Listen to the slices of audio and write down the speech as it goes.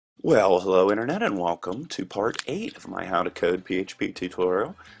Well, hello Internet and welcome to part 8 of my How to Code PHP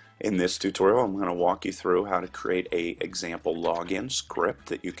tutorial. In this tutorial I'm going to walk you through how to create a example login script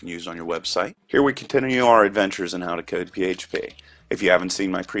that you can use on your website. Here we continue our adventures in How to Code PHP. If you haven't seen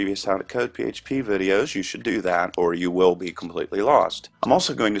my previous How to Code PHP videos, you should do that or you will be completely lost. I'm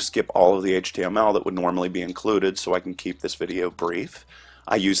also going to skip all of the HTML that would normally be included so I can keep this video brief.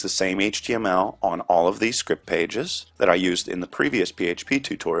 I use the same HTML on all of these script pages that I used in the previous PHP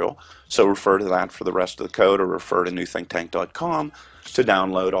tutorial, so refer to that for the rest of the code or refer to newthinktank.com to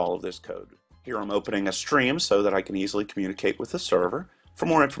download all of this code. Here I'm opening a stream so that I can easily communicate with the server. For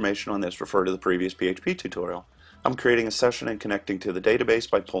more information on this, refer to the previous PHP tutorial. I'm creating a session and connecting to the database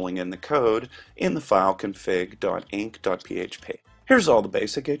by pulling in the code in the file config.inc.php. Here's all the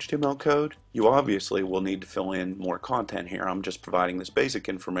basic HTML code. You obviously will need to fill in more content here. I'm just providing this basic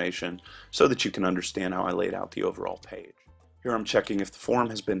information so that you can understand how I laid out the overall page. Here I'm checking if the form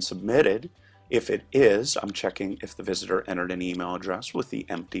has been submitted. If it is, I'm checking if the visitor entered an email address with the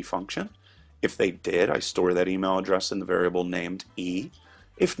empty function. If they did, I store that email address in the variable named e.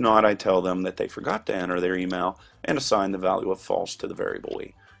 If not, I tell them that they forgot to enter their email and assign the value of false to the variable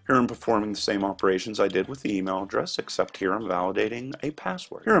e. Here I'm performing the same operations I did with the email address, except here I'm validating a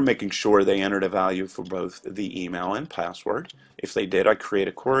password. Here I'm making sure they entered a value for both the email and password. If they did, I create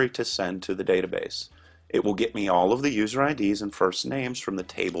a query to send to the database. It will get me all of the user IDs and first names from the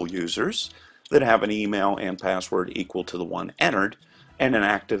table users that have an email and password equal to the one entered and an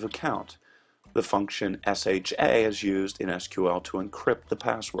active account. The function SHA is used in SQL to encrypt the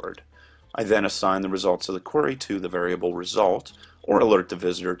password. I then assign the results of the query to the variable result or alert the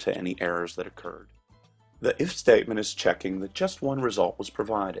visitor to any errors that occurred. The if statement is checking that just one result was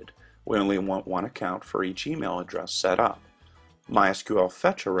provided. We only want one account for each email address set up. MySQL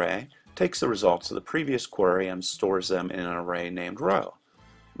fetch array takes the results of the previous query and stores them in an array named row.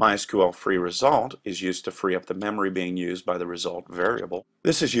 MySQL free result is used to free up the memory being used by the result variable.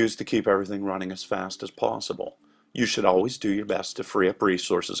 This is used to keep everything running as fast as possible. You should always do your best to free up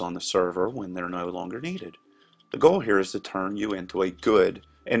resources on the server when they're no longer needed. The goal here is to turn you into a good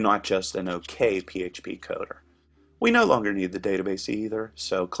and not just an okay PHP coder. We no longer need the database either,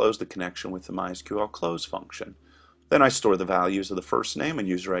 so close the connection with the MySQL close function. Then I store the values of the first name and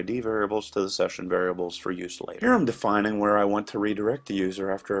user ID variables to the session variables for use later. Here I'm defining where I want to redirect the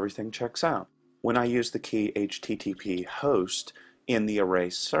user after everything checks out. When I use the key HTTP host in the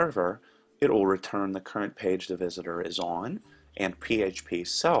array server, it will return the current page the visitor is on, and PHP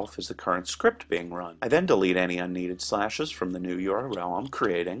self is the current script being run. I then delete any unneeded slashes from the new URL I'm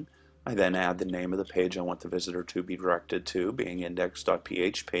creating. I then add the name of the page I want the visitor to be directed to, being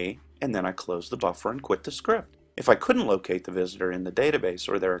index.php, and then I close the buffer and quit the script. If I couldn't locate the visitor in the database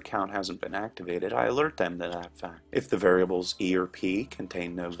or their account hasn't been activated, I alert them to that fact. If the variables e or p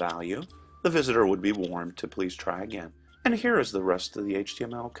contain no value, the visitor would be warned to please try again. And here is the rest of the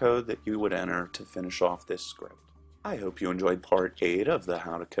HTML code that you would enter to finish off this script. I hope you enjoyed part 8 of the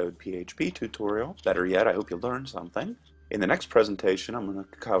How to Code PHP tutorial. Better yet, I hope you learned something. In the next presentation, I'm going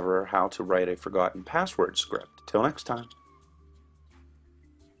to cover how to write a forgotten password script. Till next time.